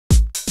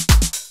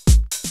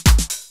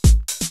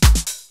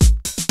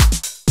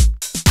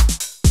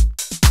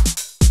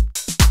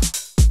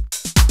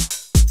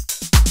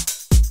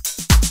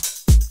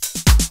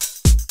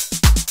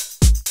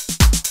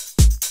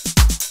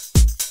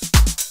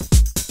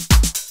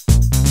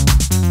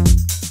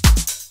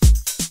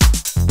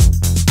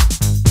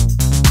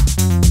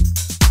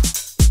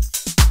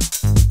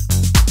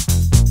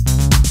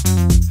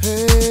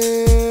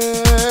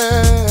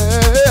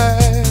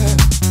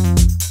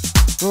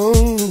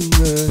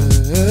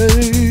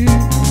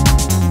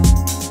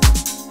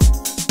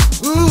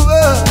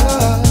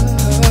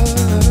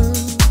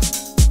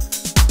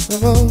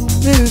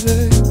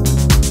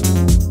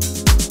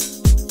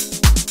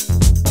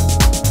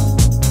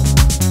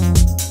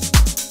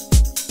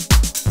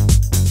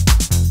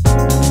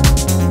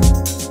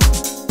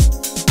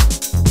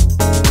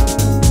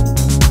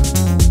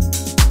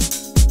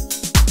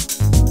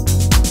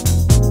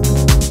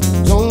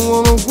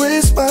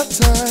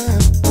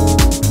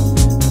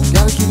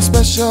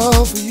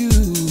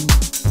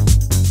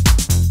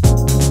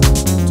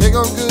Take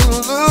a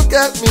good look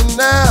at me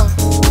now,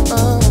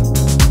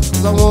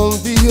 'cause I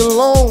won't be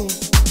alone.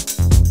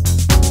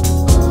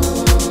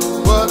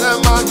 What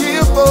am I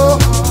here for?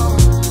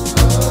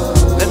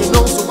 Let me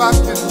know so I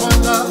can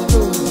run out the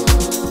door.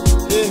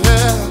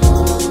 Yeah.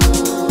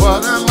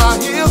 What am I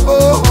here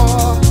for?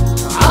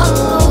 I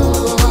know.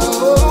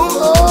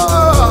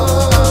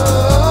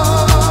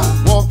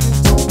 Walking,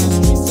 talking,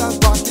 streets I'm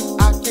rocking.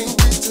 I can't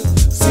wait to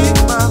see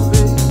my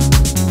baby.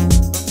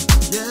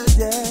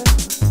 Yeah.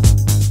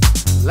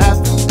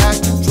 Laughing,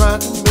 acting, trying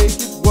to make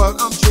it. What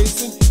I'm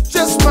chasing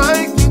just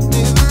might get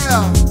me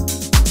there.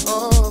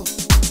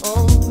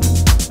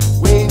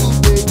 Waiting,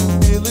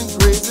 feeling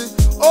crazy.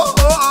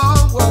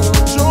 What a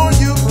joy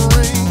you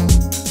bring.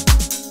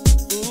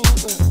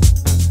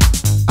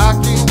 I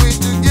can't wait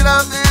to get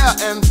out there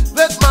and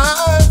let my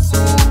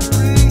soul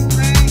ring.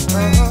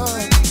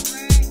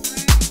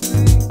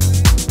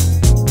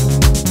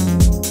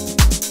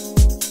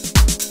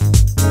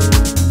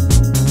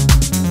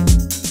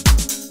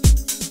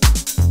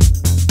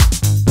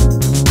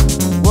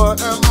 What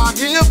am I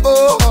here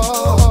for?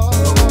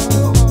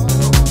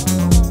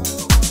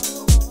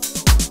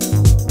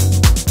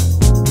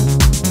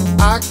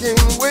 I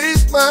can't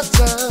waste my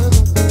time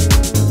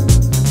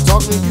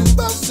talking to you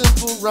about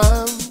simple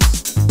rhymes.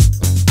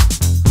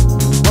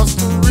 What's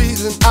the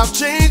reason I've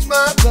changed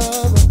my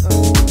time?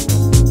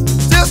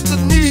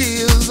 Destiny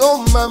is on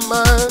my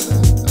mind.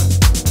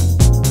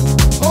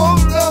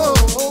 Hold on.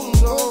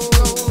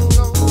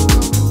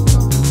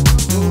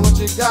 So what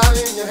you got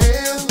in your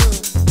hands?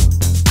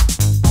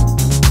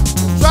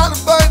 Trying to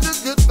fight the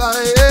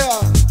goodbye, yeah.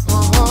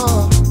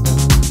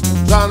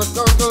 Trying to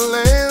conquer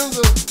lands.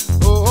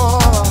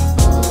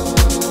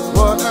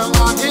 What am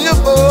I here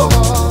for?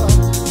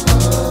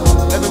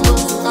 Let me know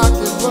so I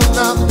can run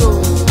out the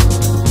door.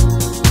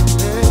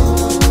 Yeah.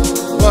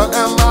 What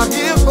am I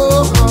here for?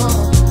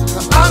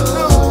 I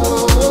know.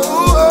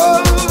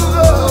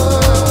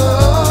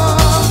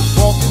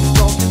 Walking,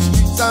 talking,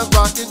 streets I'm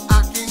rocking. I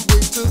can't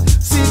wait to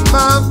see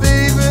my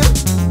baby.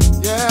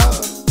 Yeah.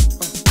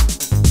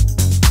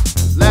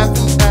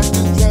 Laughing,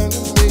 acting, trying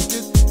to make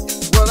it.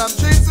 What I'm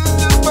chasing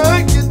just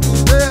might get me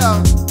there.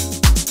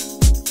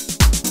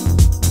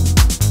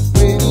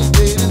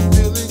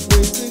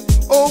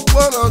 Oh,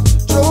 what a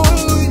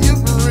joy you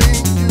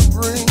bring.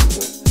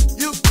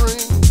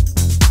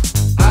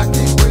 I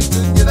can't wait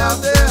to get out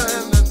there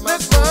and let my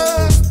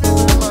mind speak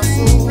to my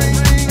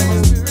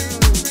soul.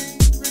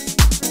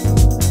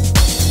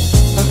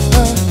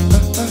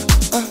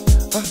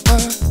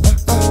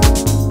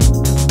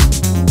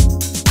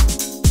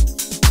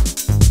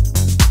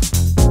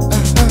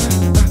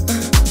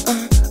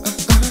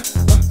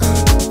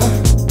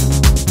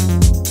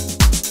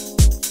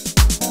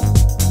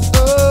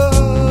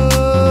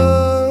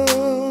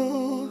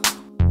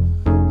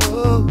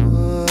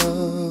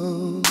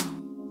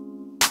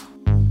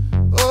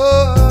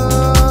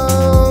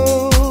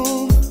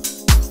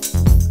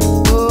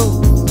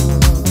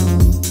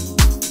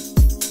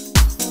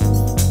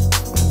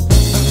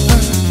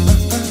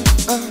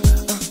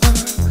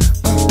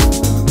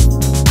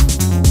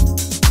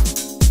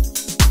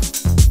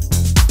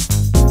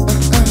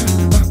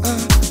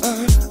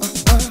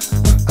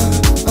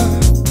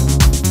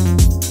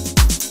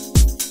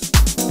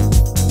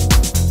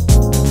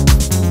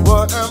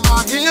 What am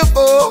I here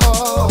for?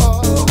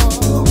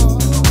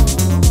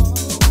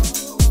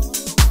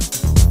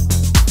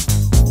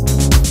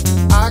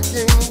 I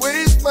can't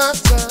waste my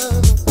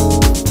time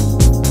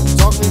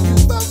talking to you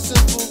about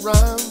simple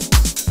rhymes.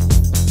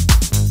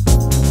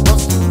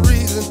 What's the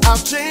reason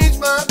I've changed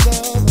my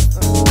time?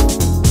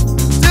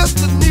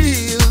 Destiny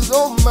is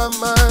on my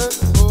mind.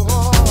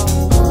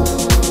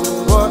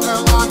 What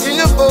am I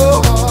here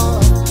for?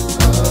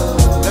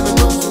 Let me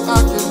know so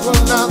I can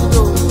run out the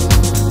door.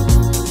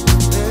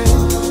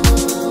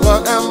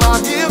 What am I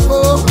here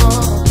for?